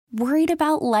Worried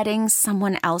about letting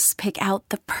someone else pick out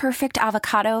the perfect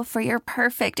avocado for your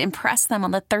perfect impress them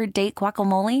on the third date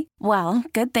guacamole? Well,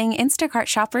 good thing Instacart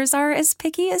shoppers are as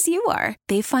picky as you are.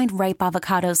 They find ripe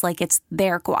avocados like it's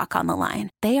their guac on the line.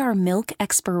 They are milk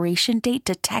expiration date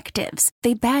detectives.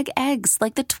 They bag eggs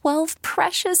like the 12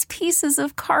 precious pieces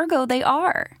of cargo they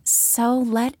are. So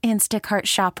let Instacart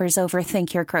shoppers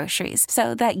overthink your groceries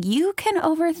so that you can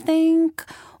overthink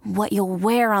what you'll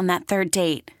wear on that third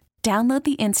date. Download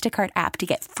the Instacart app to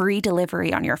get free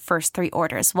delivery on your first 3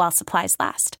 orders while supplies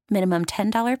last. Minimum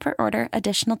 $10 per order.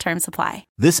 Additional terms apply.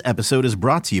 This episode is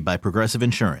brought to you by Progressive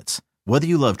Insurance. Whether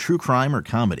you love true crime or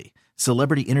comedy,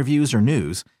 celebrity interviews or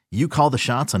news, you call the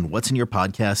shots on what's in your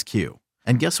podcast queue.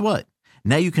 And guess what?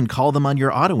 Now you can call them on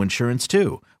your auto insurance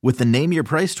too with the Name Your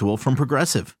Price tool from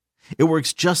Progressive. It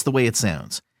works just the way it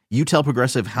sounds. You tell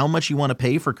Progressive how much you want to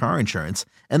pay for car insurance,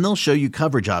 and they'll show you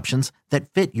coverage options that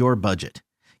fit your budget.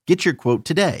 Get your quote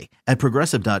today at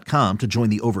Progressive.com to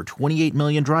join the over 28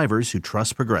 million drivers who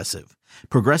trust Progressive.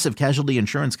 Progressive Casualty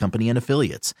Insurance Company and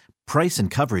Affiliates. Price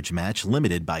and coverage match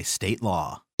limited by state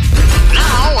law.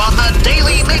 Now on the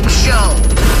Daily Mix Show.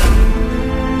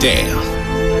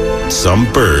 Damn, some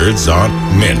birds aren't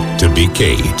meant to be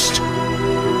caged.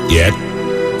 Yet,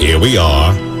 here we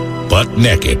are, butt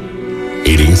naked,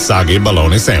 eating soggy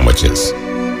bologna sandwiches.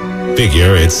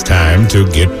 Figure it's time to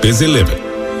get busy living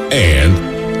and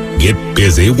get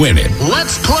busy winning.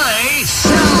 Let's play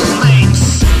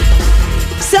Cellmates.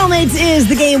 Cellmates is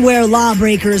the game where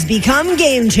lawbreakers become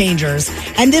game changers.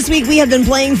 And this week we have been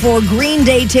playing for Green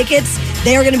Day tickets.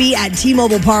 They are going to be at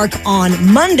T-Mobile Park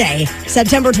on Monday,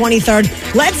 September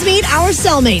 23rd. Let's meet our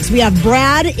cellmates. We have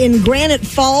Brad in Granite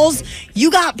Falls.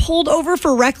 You got pulled over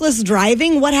for reckless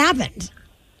driving. What happened?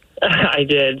 I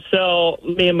did. So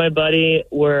me and my buddy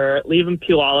were leaving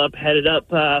Puyallup, headed up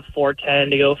 410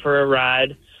 to go for a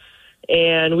ride.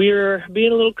 And we were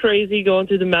being a little crazy going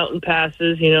through the mountain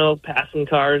passes, you know, passing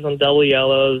cars on double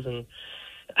yellows and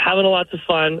having lots of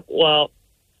fun. Well,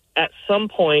 at some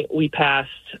point we passed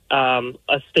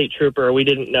a state trooper. We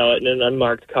didn't know it in an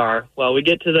unmarked car. Well, we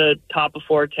get to the top of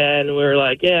 410 and we were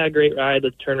like, yeah, great ride.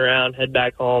 Let's turn around, head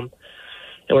back home.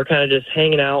 And we're kind of just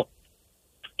hanging out.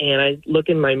 And I look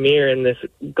in my mirror, and this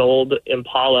gold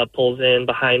Impala pulls in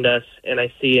behind us, and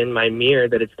I see in my mirror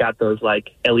that it's got those,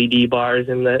 like, LED bars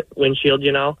in the windshield,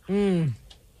 you know? And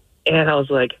I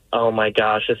was like, oh, my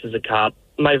gosh, this is a cop.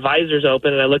 My visor's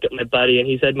open, and I look at my buddy, and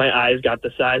he said my eyes got the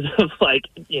size of, like,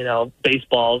 you know,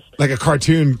 baseballs. Like a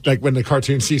cartoon, like when the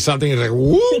cartoon sees something, it's like,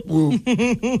 whoop, whoop.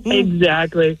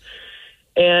 Exactly.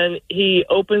 And he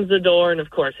opens the door, and, of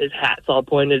course, his hat's all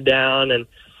pointed down, and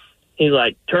he's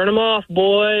like, turn them off,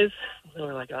 boys. And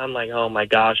I'm like, oh, my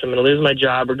gosh, I'm going to lose my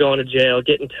job. We're going to jail,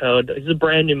 getting towed. This is a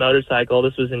brand-new motorcycle.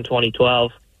 This was in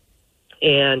 2012.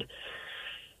 And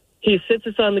he sits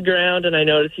us on the ground, and I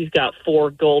notice he's got 4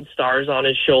 gold stars on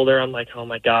his shoulder. I'm like, oh,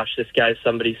 my gosh, this guy's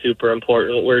somebody super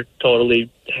important. We're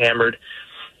totally hammered.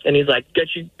 And he's like,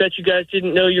 bet you guys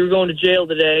didn't know you were going to jail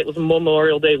today. It was a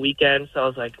Memorial Day weekend. So I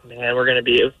was like, man, it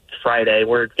was Friday.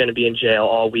 We're going to be in jail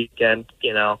all weekend,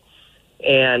 you know.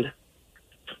 And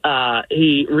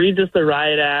he reads us the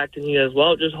riot act, and he goes,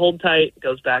 well, just hold tight,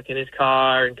 goes back in his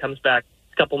car, and comes back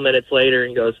a couple minutes later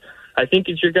and goes, I think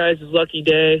it's your guys' lucky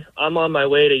day. I'm on my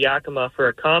way to Yakima for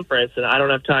a conference, and I don't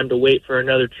have time to wait for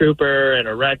another trooper and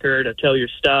a record to tell your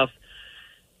stuff.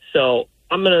 So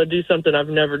I'm going to do something I've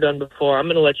never done before. I'm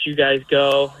going to let you guys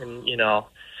go, and, you know,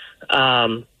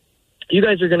 you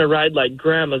guys are going to ride like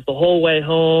grandmas the whole way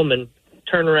home and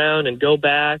turn around and go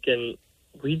back. And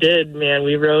we did, man.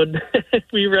 We rode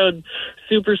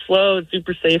super slow and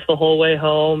super safe the whole way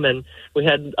home, and we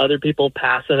had other people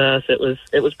passing us. It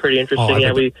was pretty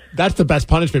interesting. That's the best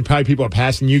punishment. Probably people are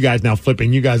passing you guys now,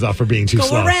 flipping you guys off for being too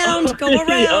slow. Go around.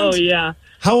 Oh yeah.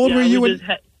 How old were you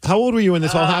when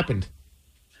this all happened?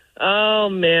 Oh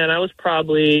man, I was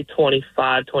probably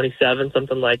 25, 27,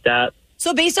 something like that.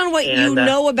 So based on what you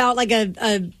know about like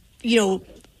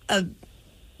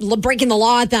breaking the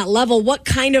law at that level, what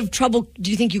kind of trouble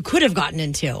do you think you could have gotten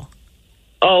into?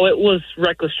 Oh, it was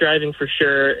reckless driving for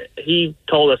sure. He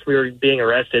told us we were being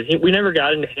arrested. We never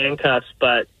got into handcuffs,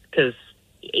 but because,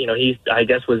 you know, he, I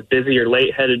guess, was busy or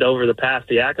late headed over the pass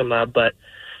to Yakima. But,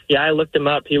 yeah, I looked him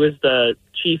up. He was the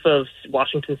chief of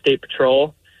Washington State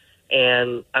Patrol.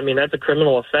 And, I mean, that's a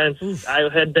criminal offense. Oof. I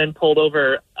had been pulled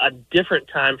over a different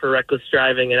time for reckless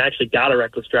driving and actually got a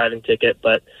reckless driving ticket,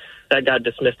 but that got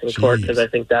dismissed in court because I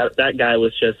think that guy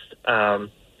was just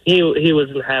he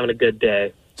wasn't having a good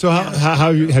day. So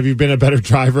how have you been a better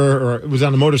driver, or it was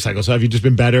on a motorcycle? So have you just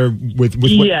been better with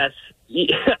Yes,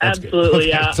 absolutely. Okay.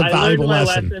 Yeah, it's a valuable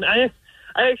lesson.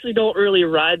 I actually don't really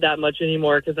ride that much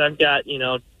anymore because I've got,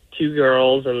 2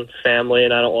 girls and family,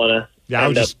 and I don't want to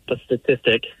end up a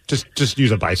statistic. Just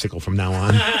use a bicycle from now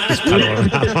on. Just pedal around.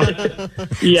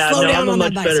 Yeah, Slow down I'm a on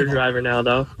that much better bicycle. driver now,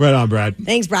 though. Right on, Brad.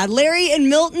 Thanks, Brad. Larry and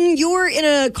Milton, you were in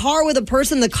a car with a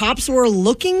person the cops were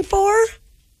looking for?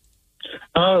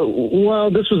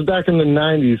 Well, this was back in the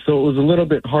 90s, so it was a little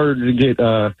bit harder to get,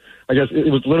 I guess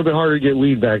it was a little bit harder to get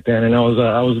weed back then, and I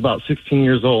was about 16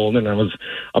 years old, and I was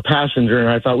a passenger, and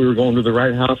I thought we were going to the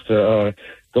right house to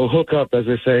go hook up, as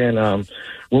they say, and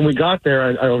when we got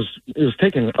there, it was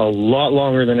taking a lot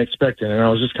longer than expected, and I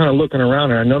was just kind of looking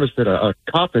around, and I noticed that a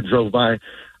cop had drove by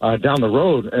down the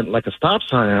road at like a stop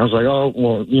sign, and I was like, oh,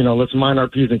 well, let's mind our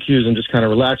P's and Q's and just kind of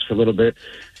relax for a little bit,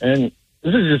 and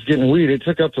this is just getting weed. It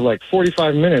took up to like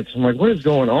 45 minutes. I'm like, what is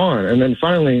going on? And then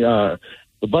finally, the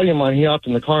buddy of mine, he hopped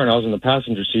in the car, and I was in the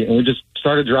passenger seat, and we just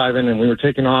started driving, and we were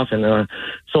taking off, and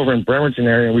it's over in Bremerton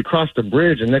area, and we crossed the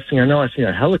bridge, and next thing I know, I see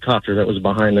a helicopter that was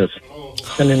behind us.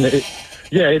 And then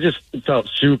it just felt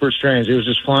super strange. It was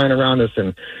just flying around us,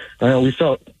 and we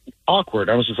felt awkward.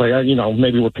 I was just like,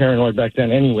 maybe we're paranoid back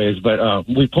then anyways, but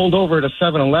we pulled over at a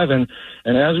 7-Eleven,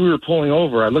 and as we were pulling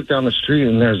over, I looked down the street,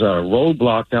 and there's a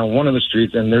roadblock down one of the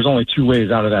streets, and there's only 2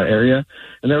 ways out of that area,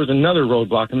 and there was another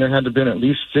roadblock, and there had to have been at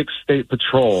least 6 state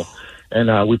patrol,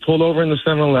 and we pulled over in the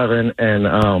 7-Eleven,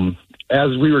 and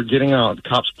as we were getting out,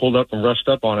 cops pulled up and rushed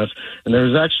up on us, and there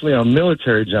was actually a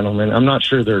military gentleman. I'm not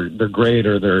sure their grade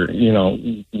or their,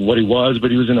 what he was, but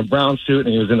he was in a brown suit,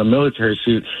 and he was in a military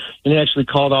suit, and he actually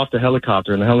called off the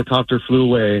helicopter, and the helicopter flew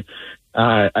away.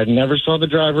 I never saw the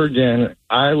driver again.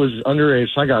 I was underage,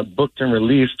 so I got booked and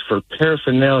released for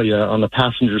paraphernalia on the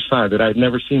passenger side that I'd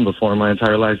never seen before in my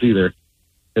entire life either.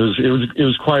 It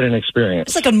was quite an experience.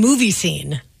 It's like a movie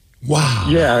scene. Wow.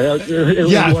 Yeah, it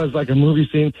was like a movie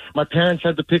scene. My parents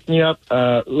had to pick me up.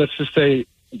 Let's just say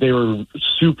they were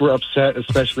super upset,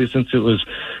 especially since it was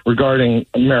regarding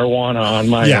marijuana on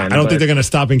my end. I don't think they're going to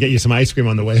stop and get you some ice cream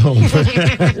on the way home.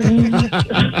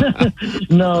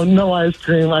 No ice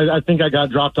cream. I think I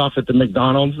got dropped off at the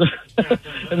McDonald's,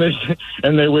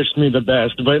 and they wished me the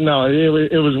best. But no,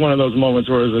 it was one of those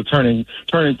moments where it was a turning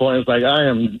point. It's like I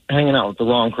am hanging out with the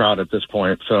wrong crowd at this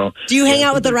point. So, do you hang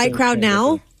out with the right crowd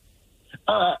now?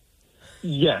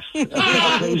 Yes.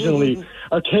 Occasionally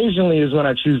is when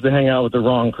I choose to hang out with the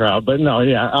wrong crowd. But no,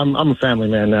 I'm a family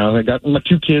man now. I got my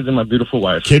 2 kids and my beautiful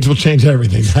wife. Kids will change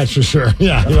everything, that's for sure.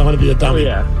 Yeah, you don't want to be a dummy. Oh,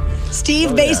 yeah.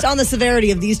 Steve, based on the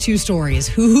severity of these 2 stories,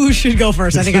 who should go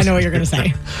first? I think I know what you're going to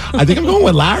say. I think I'm going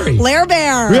with Larry. Lair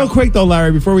Bear. Real quick, though,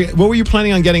 Larry, what were you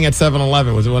planning on getting at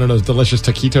 7-Eleven? Was it one of those delicious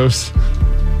taquitos?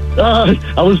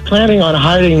 I was planning on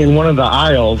hiding in one of the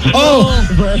aisles. Oh,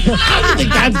 how do you think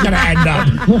that's going to end up?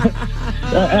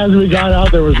 As we got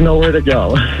out, there was nowhere to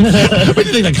go. What do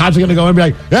you think the cops are going to go and be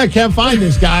like, I can't find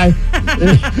this guy?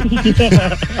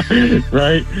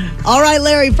 Right. All right,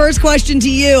 Larry, first question to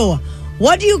you.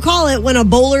 What do you call it when a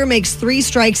bowler makes 3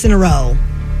 strikes in a row?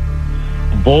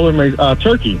 Bowler makes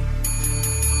turkey.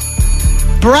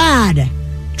 Brad,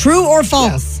 true or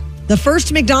false? The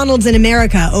first McDonald's in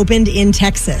America opened in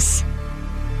Texas.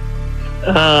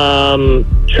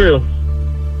 True.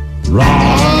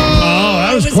 Wrong. Oh,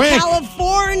 that was quick.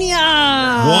 California.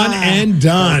 One and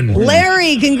done.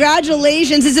 Larry,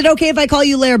 congratulations. Is it okay if I call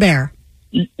you Lair Bear?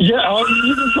 Yeah,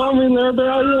 you can call me Lair Bear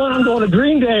all you want. I'm going to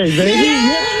Green Day, baby.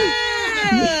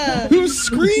 Yeah. Who's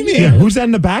screaming? Yeah, who's that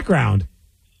in the background?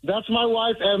 That's my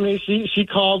wife, Emily. She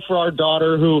called for our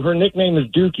daughter, who her nickname is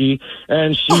Dookie,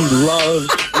 and she loves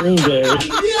Green Day.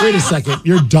 Wait a second.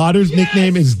 Your daughter's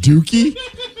nickname is Dookie?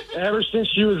 Ever since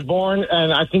she was born,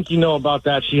 and I think you know about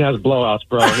that, she has blowouts,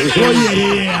 bro.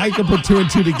 Oh, yeah. I can put 2 and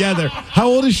 2 together. How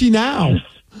old is she now?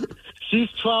 She's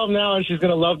 12 now, and she's going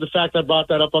to love the fact I brought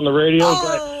that up on the radio.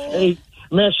 Oh. But, hey,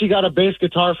 man, she got a bass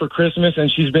guitar for Christmas, and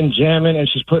she's been jamming, and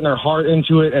she's putting her heart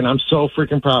into it, and I'm so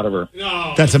freaking proud of her.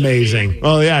 No. That's amazing.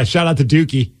 Well, yeah, shout out to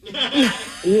Dookie.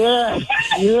 Yeah.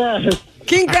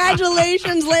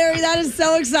 Congratulations, Larry. That is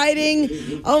so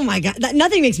exciting. Oh, my God.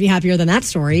 Nothing makes me happier than that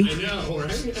story. I know,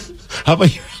 right? How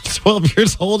about you're 12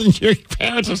 years old and your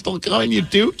parents are still calling you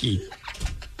Dookie?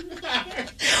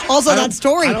 Also, that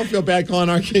story. I don't feel bad calling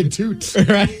our kid Toots.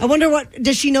 Right? I wonder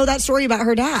does she know that story about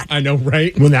her dad? I know,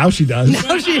 right? Well, now she does.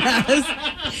 Now she has.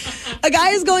 A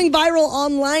guy is going viral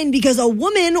online because a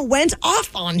woman went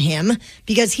off on him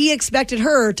because he expected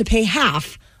her to pay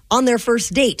half on their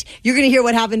first date. You're going to hear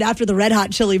what happened after the Red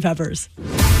Hot Chili Peppers.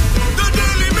 The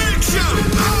Daily Mix Show.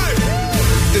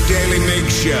 The Daily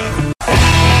Mix Show.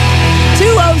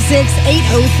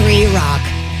 206-803-ROCK.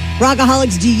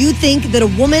 Rockaholics, do you think that a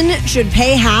woman should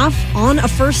pay half on a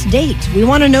first date? We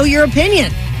want to know your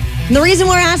opinion. And the reason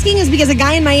we're asking is because a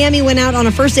guy in Miami went out on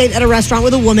a first date at a restaurant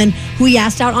with a woman who he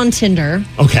asked out on Tinder.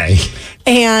 Okay.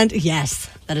 And yes,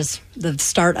 that is the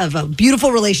start of a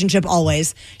beautiful relationship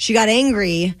always. She got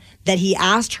angry that he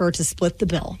asked her to split the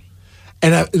bill.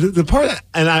 And the part,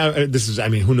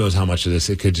 who knows how much of this,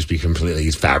 it could just be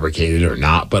completely fabricated or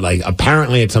not. But like,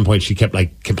 apparently at some point she kept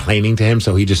like complaining to him.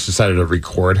 So he just decided to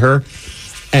record her.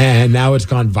 And now it's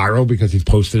gone viral because he's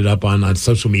posted it up on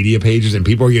social media pages and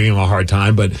people are giving him a hard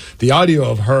time. But the audio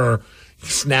of her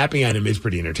snapping at him is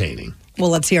pretty entertaining. Well,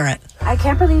 let's hear it. I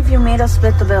can't believe you made us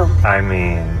split the bill. I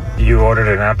mean, you ordered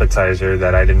an appetizer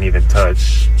that I didn't even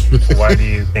touch. Why do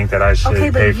you think that I should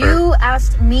pay for it? Okay, but you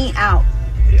asked me out.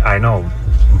 I know,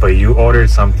 but you ordered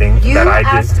something that I did.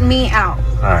 You asked me out.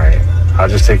 All right, I'll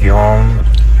just take you home.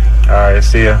 All right,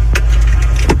 see ya.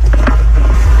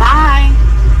 Bye.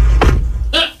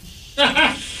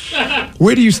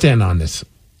 Where do you stand on this?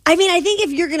 I mean, I think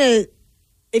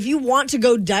if you want to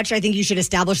go Dutch, I think you should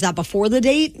establish that before the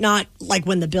date, not like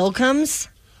when the bill comes.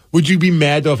 Would you be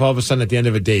mad though if all of a sudden at the end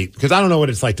of a date? Because I don't know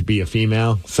what it's like to be a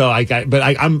female, so I don't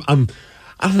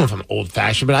know if I'm old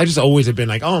fashioned, but I just always have been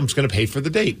like, oh, I'm just going to pay for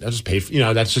the date. I'll just pay for,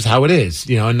 that's just how it is,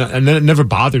 and then it never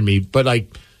bothered me. But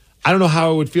like, I don't know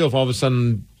how it would feel if all of a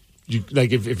sudden,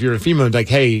 if you're a female, like,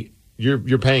 hey,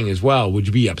 you're paying as well. Would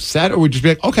you be upset or would you be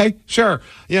like, okay, sure?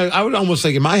 I would almost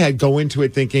like in my head go into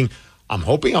it thinking, I'm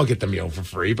hoping I'll get the meal for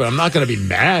free, but I'm not going to be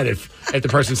mad if the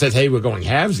person says, hey, we're going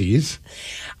halvesies.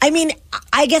 I mean,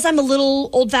 I guess I'm a little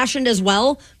old fashioned as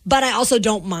well, but I also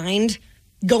don't mind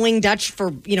going Dutch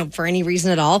for any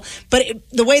reason at all. But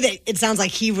the way that it sounds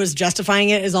like he was justifying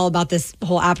it is all about this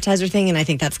whole appetizer thing, and I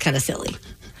think that's kind of silly.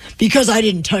 Because I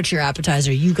didn't touch your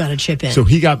appetizer, you got to chip in. So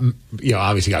he got,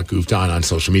 obviously got goofed on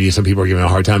social media. Some people are giving him a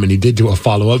hard time, and he did do a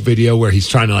follow-up video where he's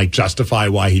trying to like justify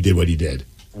why he did what he did.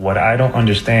 What I don't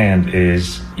understand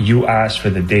is you asked for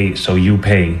the date, so you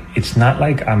pay. It's not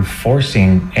like I'm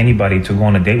forcing anybody to go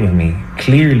on a date with me.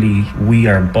 Clearly, we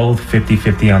are both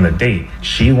 50-50 on the date.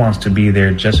 She wants to be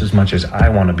there just as much as I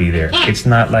want to be there. It's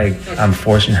not like I'm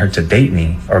forcing her to date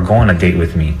me or go on a date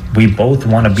with me. We both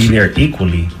want to be there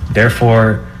equally.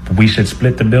 Therefore, we should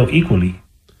split the bill equally.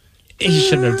 He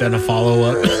shouldn't have done a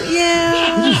follow-up.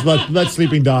 Yeah. Just let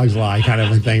sleeping dogs lie kind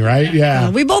of a thing, right? Yeah.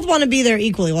 We both want to be there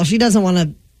equally. Well, she doesn't want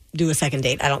to do a second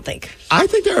date, I don't think. I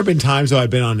think there have been times, though, I've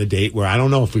been on a date where I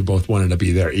don't know if we both wanted to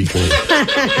be there equally.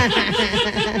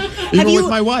 Even with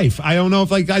my wife. I don't know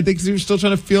if, I think we're still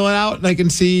trying to feel it out, and I can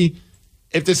see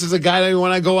if this is a guy that we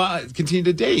want to go out, continue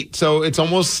to date. So it's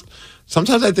almost...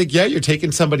 Sometimes I think, you're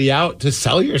taking somebody out to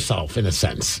sell yourself in a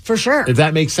sense. For sure. Does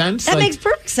that make sense? That makes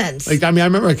perfect sense. I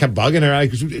remember I kept bugging her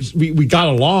because we got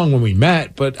along when we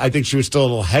met, but I think she was still a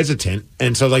little hesitant.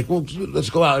 And so well, let's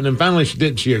go out. And then finally she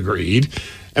did. She agreed.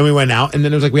 And we went out. And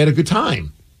then it was like we had a good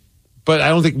time. But I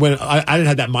don't think I didn't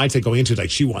have that mindset going into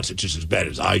it, she wants it just as bad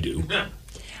as I do.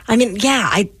 I mean,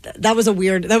 that was a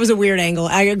weird angle.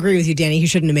 I agree with you, Danny. He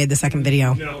shouldn't have made the second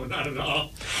video. No, not at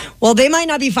all. Well, they might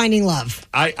not be finding love.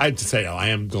 I'd say I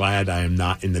am glad I am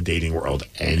not in the dating world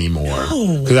anymore.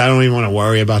 Because I don't even want to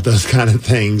worry about those kind of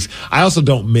things. I also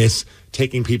don't miss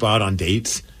taking people out on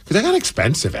dates because they got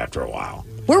expensive after a while.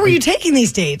 Where were you taking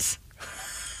these dates?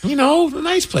 The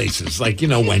nice places like,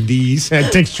 Wendy's.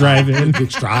 At Dick's Drive-In.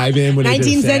 Dick's Drive-In.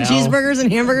 19-cent cheeseburgers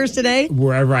and hamburgers today?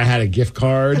 Wherever I had a gift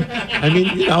card. I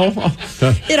mean, it all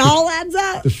adds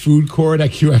up. The food court at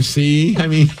QFC. I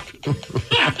mean.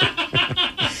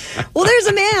 Well, there's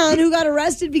a man who got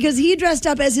arrested because he dressed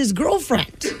up as his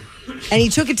girlfriend. And he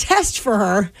took a test for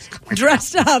her,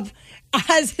 dressed up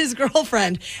as his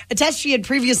girlfriend, a test she had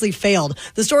previously failed.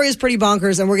 The story is pretty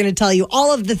bonkers, and we're going to tell you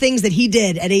all of the things that he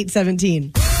did at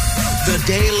 8:17. The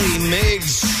Daily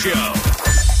Migs Show.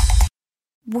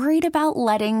 Worried about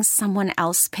letting someone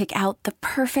else pick out the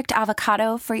perfect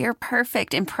avocado for your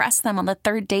perfect impress them on the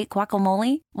third date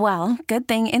guacamole? Well, good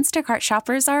thing Instacart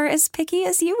shoppers are as picky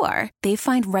as you are. They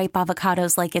find ripe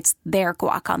avocados like it's their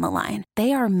guac on the line.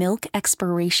 They are milk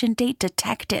expiration date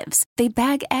detectives. They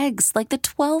bag eggs like the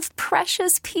 12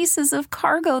 precious pieces of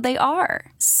cargo they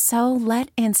are. So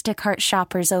let Instacart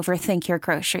shoppers overthink your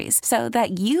groceries so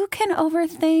that you can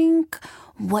overthink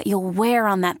what you'll wear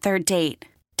on that third date.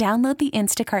 Download the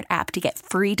Instacart app to get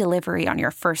free delivery on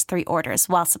your first 3 orders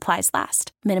while supplies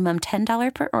last. Minimum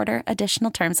 $10 per order.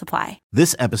 Additional terms apply.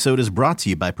 This episode is brought to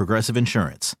you by Progressive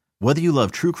Insurance. Whether you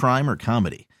love true crime or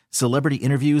comedy, celebrity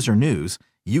interviews or news,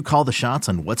 you call the shots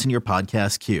on what's in your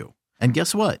podcast queue. And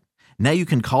guess what? Now you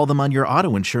can call them on your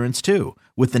auto insurance too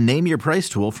with the Name Your Price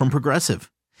tool from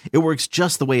Progressive. It works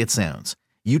just the way it sounds.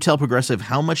 You tell Progressive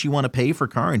how much you want to pay for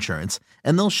car insurance,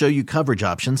 and they'll show you coverage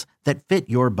options that fit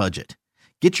your budget.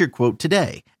 Get your quote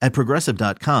today at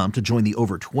Progressive.com to join the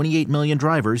over 28 million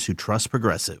drivers who trust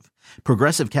Progressive.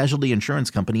 Progressive Casualty Insurance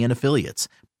Company and Affiliates.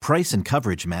 Price and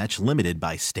coverage match limited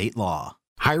by state law.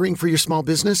 Hiring for your small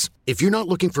business? If you're not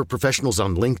looking for professionals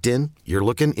on LinkedIn, you're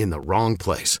looking in the wrong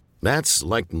place. That's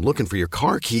like looking for your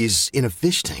car keys in a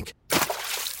fish tank.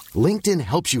 LinkedIn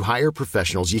helps you hire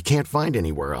professionals you can't find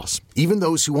anywhere else, even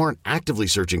those who aren't actively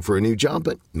searching for a new job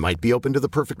but might be open to the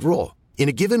perfect role. In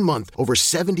a given month, over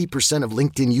 70% of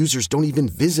LinkedIn users don't even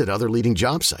visit other leading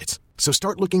job sites. So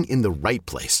start looking in the right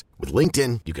place. With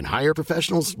LinkedIn, you can hire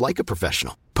professionals like a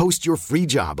professional. Post your free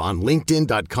job on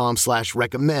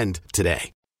linkedin.com/recommend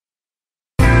today.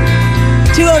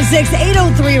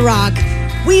 206-803-ROCK.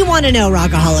 We want to know,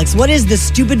 Rockaholics, what is the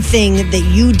stupid thing that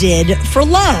you did for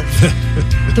love?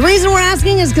 The reason we're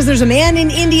asking is because there's a man in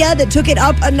India that took it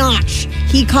up a notch.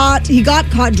 He got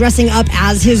caught dressing up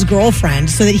as his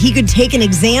girlfriend so that he could take an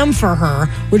exam for her,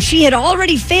 which she had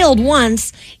already failed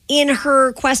once in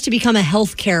her quest to become a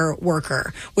healthcare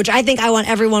worker, which I think I want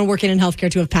everyone working in healthcare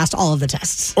to have passed all of the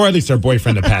tests. Or at least their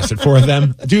boyfriend to pass it for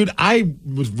them. Dude, I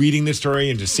was reading this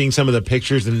story and just seeing some of the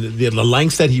pictures, and the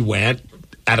lengths that he went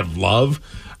out of love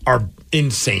are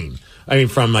insane. I mean,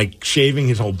 from like shaving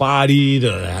his whole body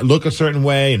to look a certain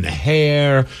way and the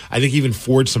hair. I think he even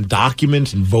forged some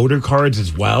documents and voter cards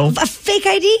as well. A fake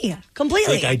ID,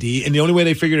 completely. Fake ID. And the only way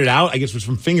they figured it out, I guess, was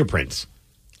from fingerprints.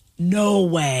 No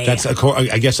way. That's,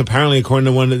 I guess, apparently, according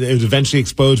to one, it was eventually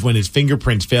exposed when his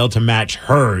fingerprints failed to match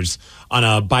hers on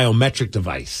a biometric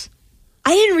device.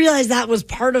 I didn't realize that was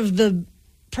part of the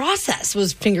process,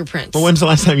 was fingerprints. Well, when's the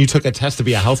last time you took a test to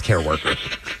be a healthcare worker?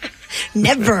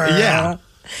 Never. Yeah.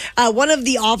 One of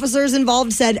the officers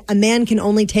involved said a man can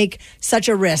only take such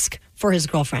a risk for his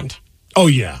girlfriend. Oh,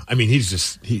 yeah. I mean, he's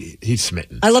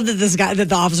smitten. I love that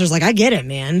the officer's like, I get it,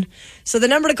 man. So the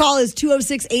number to call is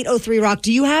 206-803-ROCK.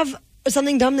 Do you have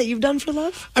something dumb that you've done for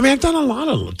love? I mean, I've done a lot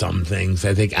of dumb things,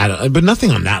 I think, but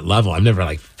nothing on that level. I've never,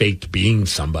 like, faked being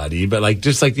somebody, but, like,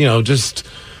 just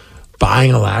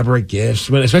buying elaborate gifts,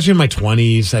 especially in my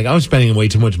 20s. Like, I was spending way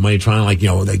too much money trying, like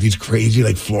these crazy,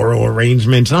 like, floral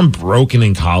arrangements. And I'm broken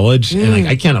in college, and, like,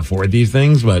 I can't afford these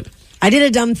things, but... I did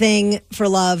a dumb thing for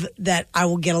love that I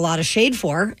will get a lot of shade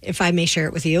for, if I may share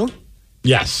it with you.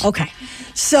 Yes. Okay.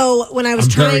 So when I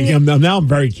was now I'm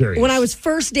very curious. When I was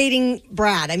first dating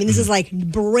Brad, I mean, this is like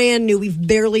brand new. We've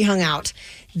barely hung out.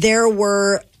 There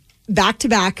were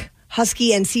back-to-back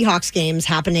Husky and Seahawks games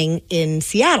happening in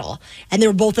Seattle, and they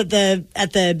were both at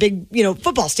the big,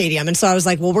 football stadium. And so I was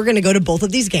like, well, we're going to go to both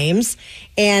of these games,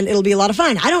 and it'll be a lot of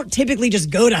fun. I don't typically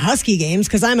just go to Husky games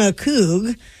because I'm a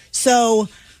Coug. So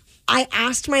I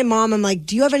asked my mom, I'm like,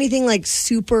 do you have anything like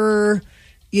super,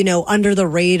 under the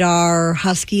radar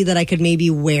Husky that I could maybe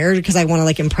wear because I want to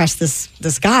like impress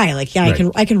this guy? Like, yeah, right.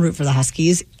 I can root for the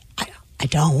Huskies. I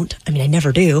don't. I mean, I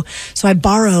never do. So I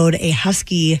borrowed a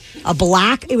Husky,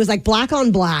 it was like black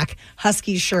on black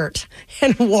Husky shirt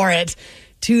and wore it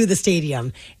to the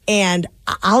stadium. And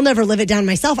I'll never live it down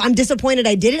myself. I'm disappointed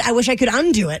I did it. I wish I could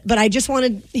undo it, but I just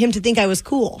wanted him to think I was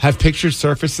cool. Have pictures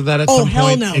surfaced of that at some point? Oh,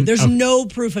 hell no. There's no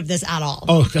proof of this at all.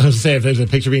 Oh, I was going to say, if there's a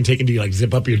picture being taken, do you like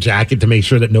zip up your jacket to make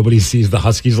sure that nobody sees the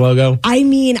Huskies logo? I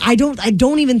mean, I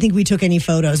don't even think we took any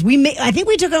photos. I think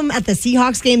we took them at the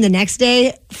Seahawks game the next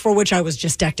day, for which I was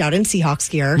just decked out in Seahawks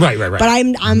gear. Right. But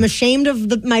I'm ashamed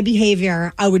of my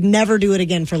behavior. I would never do it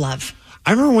again for love. I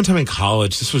remember one time in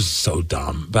college, this was so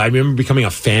dumb, but I remember becoming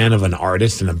a fan of an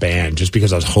artist in a band just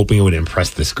because I was hoping it would impress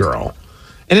this girl.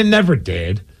 And it never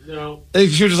did. No. She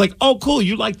was just like, oh, cool,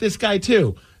 you like this guy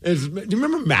too. Do you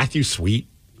remember Matthew Sweet?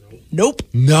 Nope.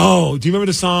 No. Do you remember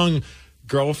the song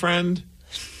Girlfriend?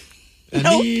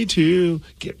 I need to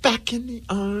get back in the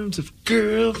arms of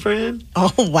girlfriend. Oh,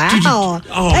 wow.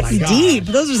 That's deep.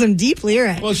 Those are some deep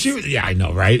lyrics. Well, I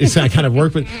know, right? It's that kind of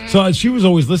work. But so she was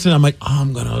always listening. I'm like,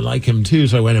 I'm going to like him too.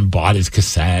 So I went and bought his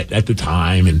cassette at the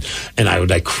time. And I would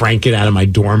like crank it out of my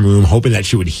dorm room, hoping that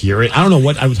she would hear it. I don't know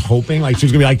what I was hoping. Like she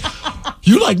was going to be like,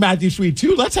 you like Matthew Sweet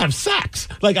too? Let's have sex.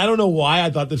 Like, I don't know why I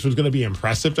thought this was going to be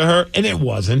impressive to her. And it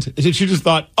wasn't. She just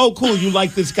thought, oh, cool, you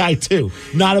like this guy too.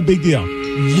 Not a big deal.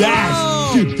 Yes.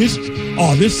 Dude, this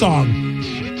song.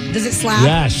 Does it slap?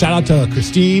 Yeah, shout out to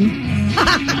Christine,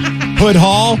 Hood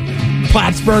Hall,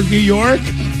 Plattsburgh, New York.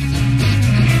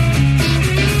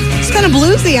 It's kind of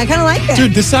bluesy. I kind of like it.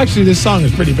 Dude, this song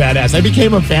is pretty badass. I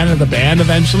became a fan of the band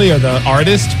eventually, or the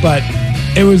artist, but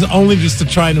it was only just to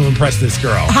try to impress this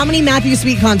girl. How many Matthew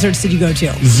Sweet concerts did you go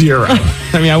to? 0.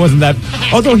 I mean, I wasn't that...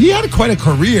 Although he had quite a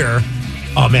career...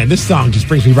 Oh, man, this song just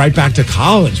brings me right back to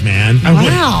college, man.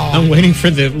 Wow. I'm waiting for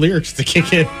the lyrics to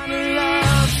kick in.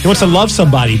 He wants to love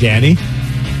somebody, Danny.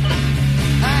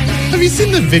 Have you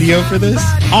seen the video for this?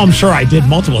 Oh, I'm sure I did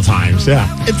multiple times. Yeah.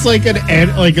 It's like a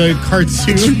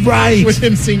cartoon, right? With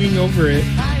him singing over it.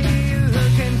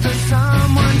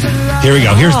 Here we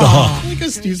go. Here's the hook. Like a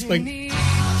Steve's like. In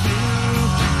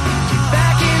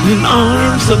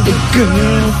arms of the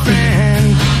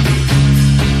girlfriend.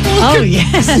 Oh,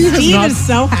 yes. Steve is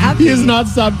so happy. He has not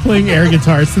stopped playing air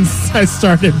guitar since I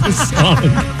started the song.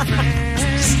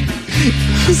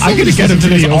 I could get him to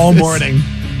this all morning.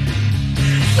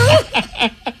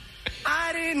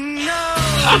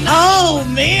 Oh,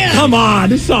 man. Come on.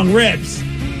 This song rips.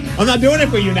 I'm not doing it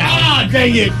for you now. Ah,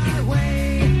 dang it.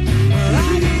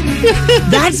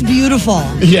 That's beautiful.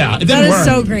 Yeah, it didn't work. That is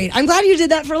so great. I'm glad you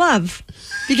did that for love.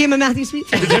 Became a Matthew Sweet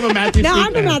fan. Became a Matthew now Sweet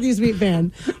I'm fan. a Matthew Sweet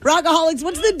fan. Rockaholics,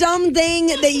 what's the dumb thing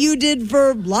that you did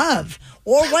for love?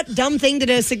 Or what dumb thing did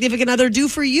a significant other do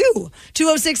for you?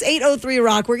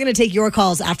 206-803-ROCK. We're going to take your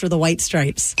calls after the White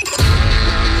Stripes.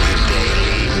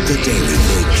 The Daily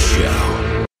Big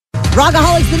Show.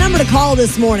 Rockaholics, the number to call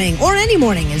this morning, or any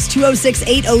morning, is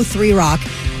 206-803-ROCK.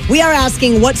 We are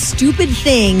asking what stupid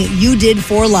thing you did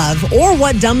for love, or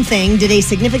what dumb thing did a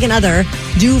significant other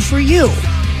do for you?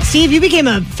 Steve, you became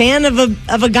a fan of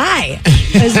a guy.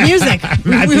 His music.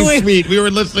 Matthew Sweet. We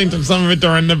were listening to some of it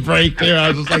during the break there. I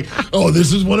was just like, oh,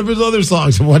 this is one of his other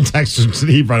songs. And one texter,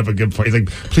 he brought up a good point. He's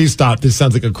like, please stop. This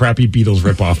sounds like a crappy Beatles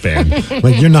ripoff band.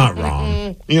 Like, you're not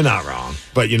wrong. You're not wrong.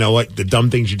 But you know what? The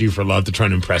dumb things you do for love to try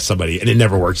and impress somebody, and it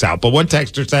never works out. But one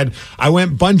texter said, I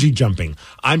went bungee jumping.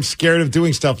 I'm scared of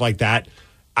doing stuff like that.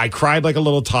 I cried like a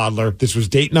little toddler. This was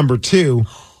date number 2.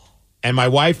 And my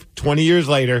wife, 20 years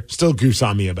later, still goose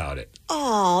on me about it.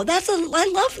 Oh,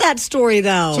 I love that story,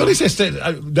 though. So at least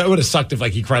that would have sucked if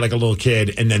like he cried like a little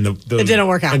kid, and then it didn't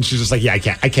work out. And she's just like, yeah,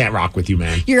 I can't rock with you,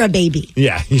 man. You're a baby.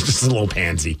 Yeah, he's just a little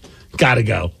pansy. Gotta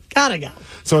go.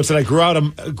 So instead, I grew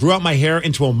out my hair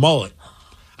into a mullet.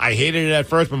 I hated it at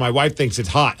first, but my wife thinks it's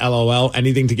hot. LOL.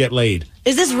 Anything to get laid.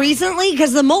 Is this recently?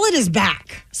 Because the mullet is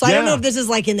back. So I don't Yeah. know if this is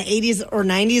like in the 80s or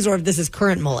 90s or if this is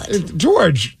current mullet.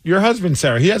 George, your husband,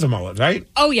 Sarah, he has a mullet, right?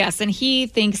 Oh, yes. And he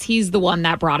thinks he's the one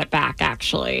that brought it back,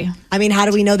 actually. I mean, how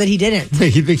do we know that he didn't?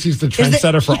 He thinks he's the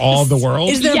trendsetter for all of the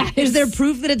world. Is there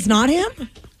proof that it's not him?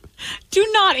 Do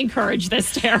not encourage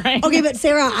this, Taryn. Okay, but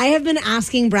Sarah, I have been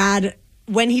asking Brad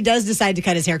when he does decide to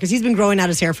cut his hair, because he's been growing out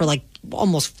his hair for like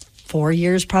almost 4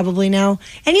 years probably now.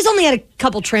 And he's only had a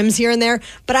couple trims here and there,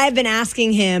 but I've been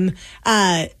asking him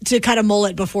to cut a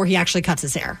mullet before he actually cuts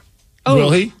his hair. Oh,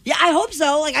 really? Yeah, I hope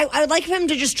so. Like, I would like him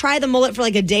to just try the mullet for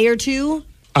like a day or two.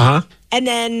 Uh-huh. And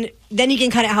then he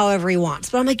can cut it however he wants.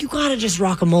 But I'm like, you gotta just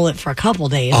rock a mullet for a couple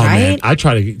days, Oh, right? man. I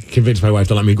try to convince my wife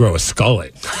to let me grow a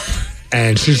skullet.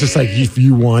 And she's just like, if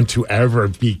you want to ever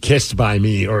be kissed by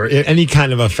me or any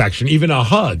kind of affection, even a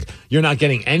hug, you're not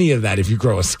getting any of that if you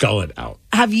grow a skullet out.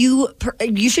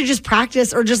 You should just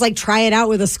practice or just like try it out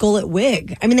with a skullet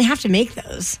wig. I mean, they have to make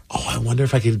those. Oh, I wonder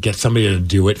if I could get somebody to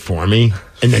do it for me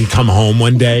and then come home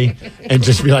one day and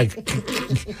just be like,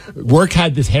 work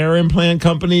had this hair implant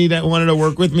company that wanted to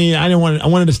work with me. I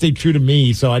wanted to stay true to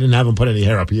me, so I didn't have them put any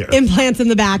hair up here. Implants in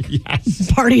the back.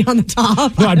 Yes. Party on the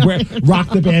top. No, I'd rock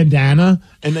the bandana,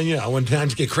 and then, when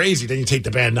times get crazy, then you take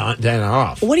the bandana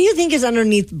off. What do you think is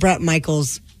underneath Bret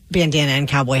Michaels' bandana and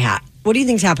cowboy hat? What do you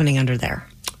think's happening under there?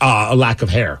 A lack of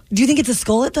hair. Do you think it's a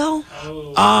skullet, though?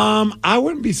 I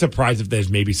wouldn't be surprised if there's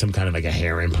maybe some kind of like a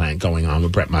hair implant going on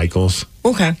with Bret Michaels.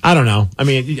 Okay. I don't know. I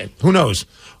mean, who knows?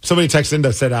 Somebody texted in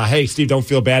that said, hey, Steve, don't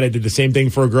feel bad. I did the same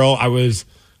thing for a girl. I was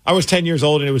 10 years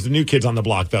old, and it was the New Kids on the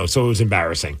Block, though, so it was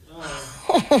embarrassing.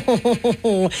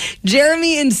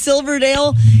 Jeremy in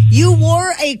Silverdale, you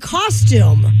wore a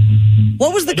costume.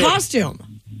 What was the costume?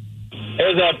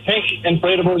 It was a pink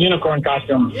inflatable unicorn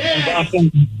costume in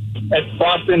Boston, at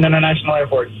Boston International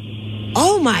Airport.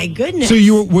 Oh my goodness! So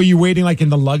were you waiting like in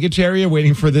the luggage area,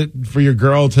 waiting for your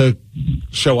girl to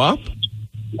show up?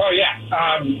 Oh yeah,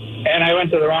 and I went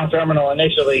to the wrong terminal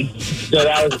initially, so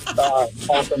that was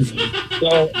awesome.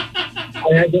 So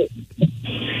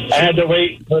I had to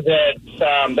wait for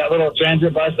that little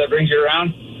transit bus that brings you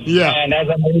around. Yeah. And as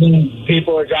I'm waiting,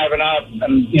 people are driving up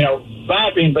and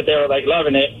laughing, but they were like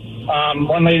loving it.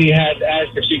 One lady had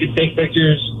asked if she could take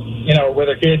pictures, with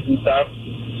her kids and stuff.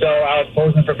 So I was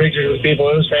posing for pictures with people.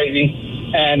 It was crazy.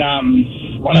 And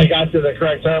when I got to the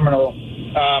correct terminal,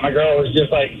 my girl was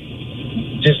just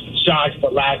shocked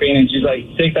but laughing, and she's like,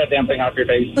 "Take that damn thing off your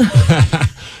face."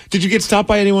 Did you get stopped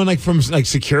by anyone from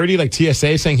security, like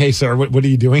TSA, saying, "Hey, sir, what are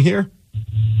you doing here?"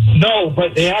 No,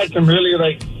 but they had some really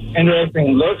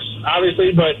interesting looks,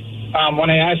 obviously. But when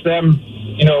I asked them,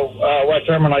 what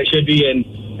terminal I should be in,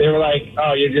 they were like,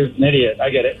 "Oh, you're just an idiot. I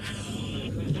get it."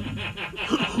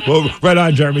 Well, right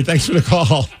on, Jeremy. Thanks for the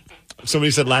call.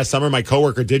 Somebody said last summer my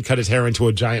coworker did cut his hair into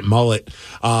a giant mullet.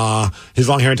 His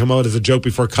long hair into a mullet is a joke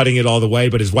before cutting it all the way,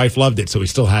 but his wife loved it, so he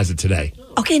still has it today.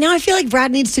 Okay, now I feel like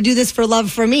Brad needs to do this for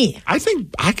love for me. I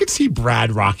think I could see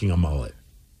Brad rocking a mullet.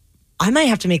 I might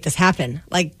have to make this happen,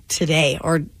 like today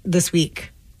or this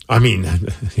week. I mean,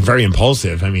 very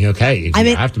impulsive. I mean, okay, if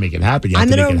you have to make it happen, you have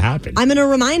to make it happen. I'm going to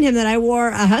remind him that I wore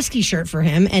a Husky shirt for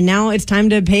him, and now it's time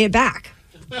to pay it back.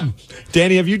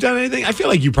 Danny, have you done anything? I feel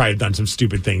like you probably have done some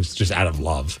stupid things just out of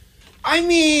love. I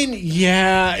mean,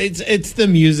 yeah, it's the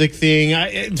music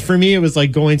thing. For me, it was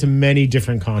like going to many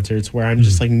different concerts where I'm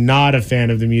just like not a fan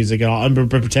of the music at all. I'm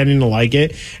pretending to like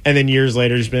it, and then years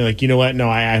later, just being like, you know what? No,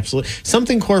 I absolutely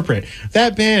something corporate.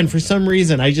 That band, for some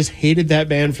reason, I just hated that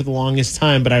band for the longest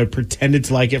time, but I pretended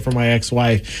to like it for my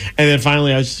ex-wife, and then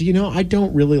finally, I was just, I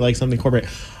don't really like something corporate.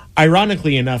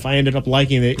 Ironically enough, I ended up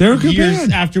liking it years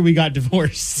after we got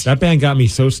divorced. That band got me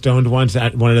so stoned once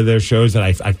at one of their shows that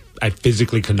I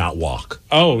physically could not walk.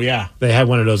 Oh, yeah. They had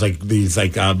one of those,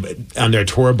 on their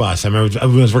tour bus. I remember I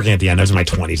was working at the end. I was in my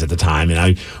 20s at the time, and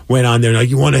I went on there, and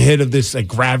you want a hit of this,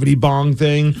 gravity bong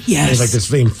thing? Yes. It was, this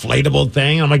inflatable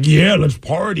thing. And I'm like, yeah, let's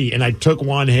party. And I took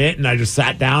one hit, and I just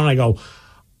sat down, and I go,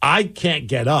 I can't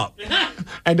get up.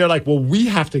 And they're like, well, we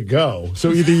have to go.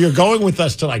 So either you're going with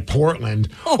us to Portland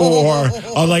or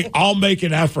I'll make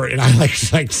an effort. And I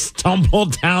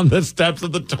stumbled down the steps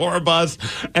of the tour bus,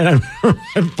 and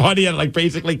my buddy had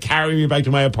basically carry me back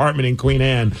to my apartment in Queen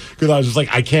Anne because I was just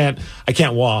I can't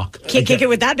walk. Can't kick it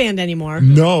with that band anymore.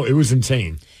 No, it was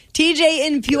insane. TJ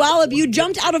in Puyallup, you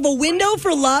jumped out of a window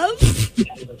for love?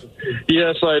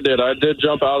 Yes, I did. I did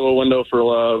jump out of a window for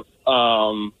love.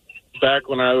 Back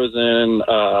when I was in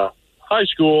high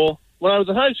school. When I was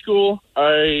in high school,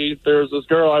 there was this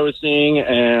girl I was seeing,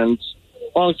 and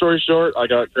long story short, I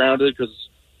got grounded because,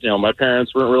 my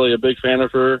parents weren't really a big fan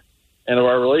of her and of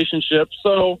our relationship.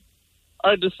 So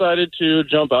I decided to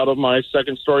jump out of my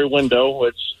second-story window,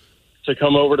 to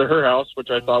come over to her house, which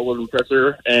I thought would impress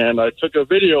her. And I took a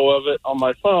video of it on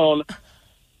my phone,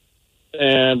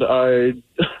 and I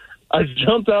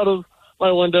jumped out of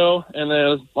my window, and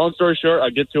then long story short, I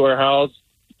get to her house,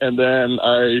 and then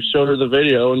I showed her the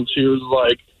video, and she was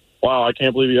like, wow, I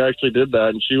can't believe you actually did that.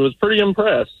 And she was pretty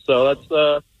impressed. So that's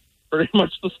pretty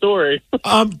much the story.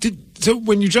 So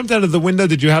when you jumped out of the window,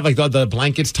 did you have the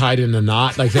blankets tied in a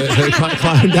knot?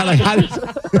 Climbing down?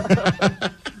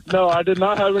 No, I did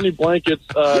not have any blankets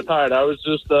tied. I was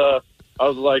just I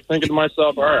was thinking to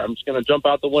myself, all right, I'm just going to jump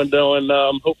out the window and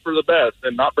hope for the best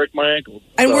and not break my ankles.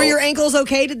 And were your ankles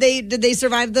okay? Did they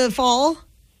survive the fall?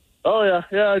 Oh, yeah.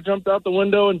 Yeah, I jumped out the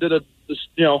window and did a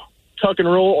tuck and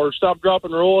roll or stop, drop,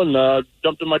 and roll and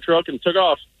jumped in my truck and took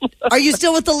off. Are you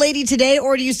still with the lady today,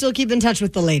 or do you still keep in touch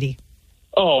with the lady?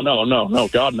 Oh, no,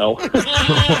 God, no.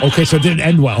 Okay, so it didn't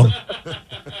end well.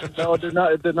 No, it did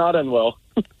not. It did not end well.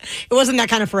 It wasn't that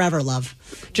kind of forever love,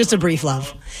 just a brief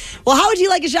love. Well, how would you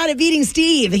like a shot at beating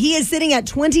Steve? He is sitting at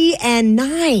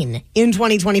 20-9 in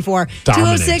 2024.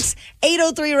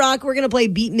 206-803-ROCK. We're going to play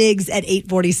Beat Migs at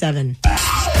 8:47.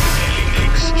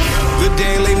 The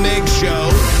Daily Migs Show.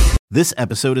 This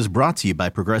episode is brought to you by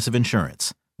Progressive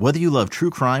Insurance. Whether you love true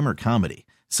crime or comedy,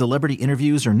 celebrity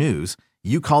interviews or news,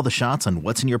 you call the shots on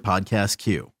what's in your podcast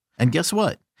queue. And guess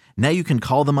what? Now you can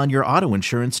call them on your auto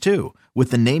insurance too with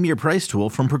the Name Your Price tool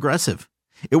from Progressive.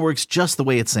 It works just the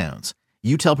way it sounds.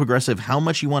 You tell Progressive how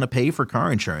much you want to pay for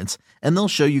car insurance, and they'll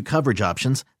show you coverage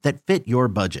options that fit your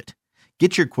budget.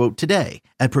 Get your quote today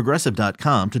at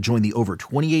Progressive.com to join the over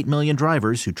 28 million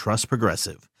drivers who trust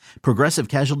Progressive. Progressive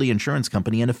Casualty Insurance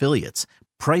Company and Affiliates.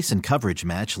 Price and coverage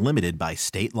match limited by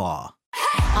state law.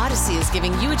 Odyssey is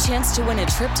giving you a chance to win a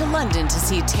trip to London to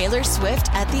see Taylor Swift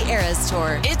at the Eras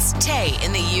Tour. It's Tay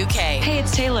in the UK. Hey,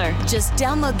 it's Taylor. Just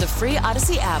download the free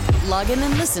Odyssey app, log in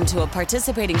and listen to a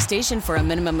participating station for a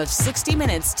minimum of 60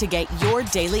 minutes to get your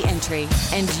daily entry.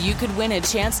 And you could win a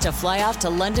chance to fly off to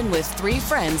London with 3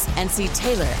 friends and see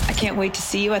Taylor. I can't wait to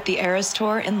see you at the Eras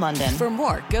Tour in London. For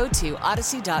more, go to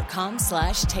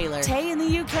odyssey.com/Taylor. Tay in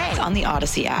the UK. It's on the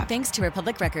Odyssey app. Thanks to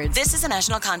Republic Records. This is a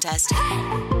national contest.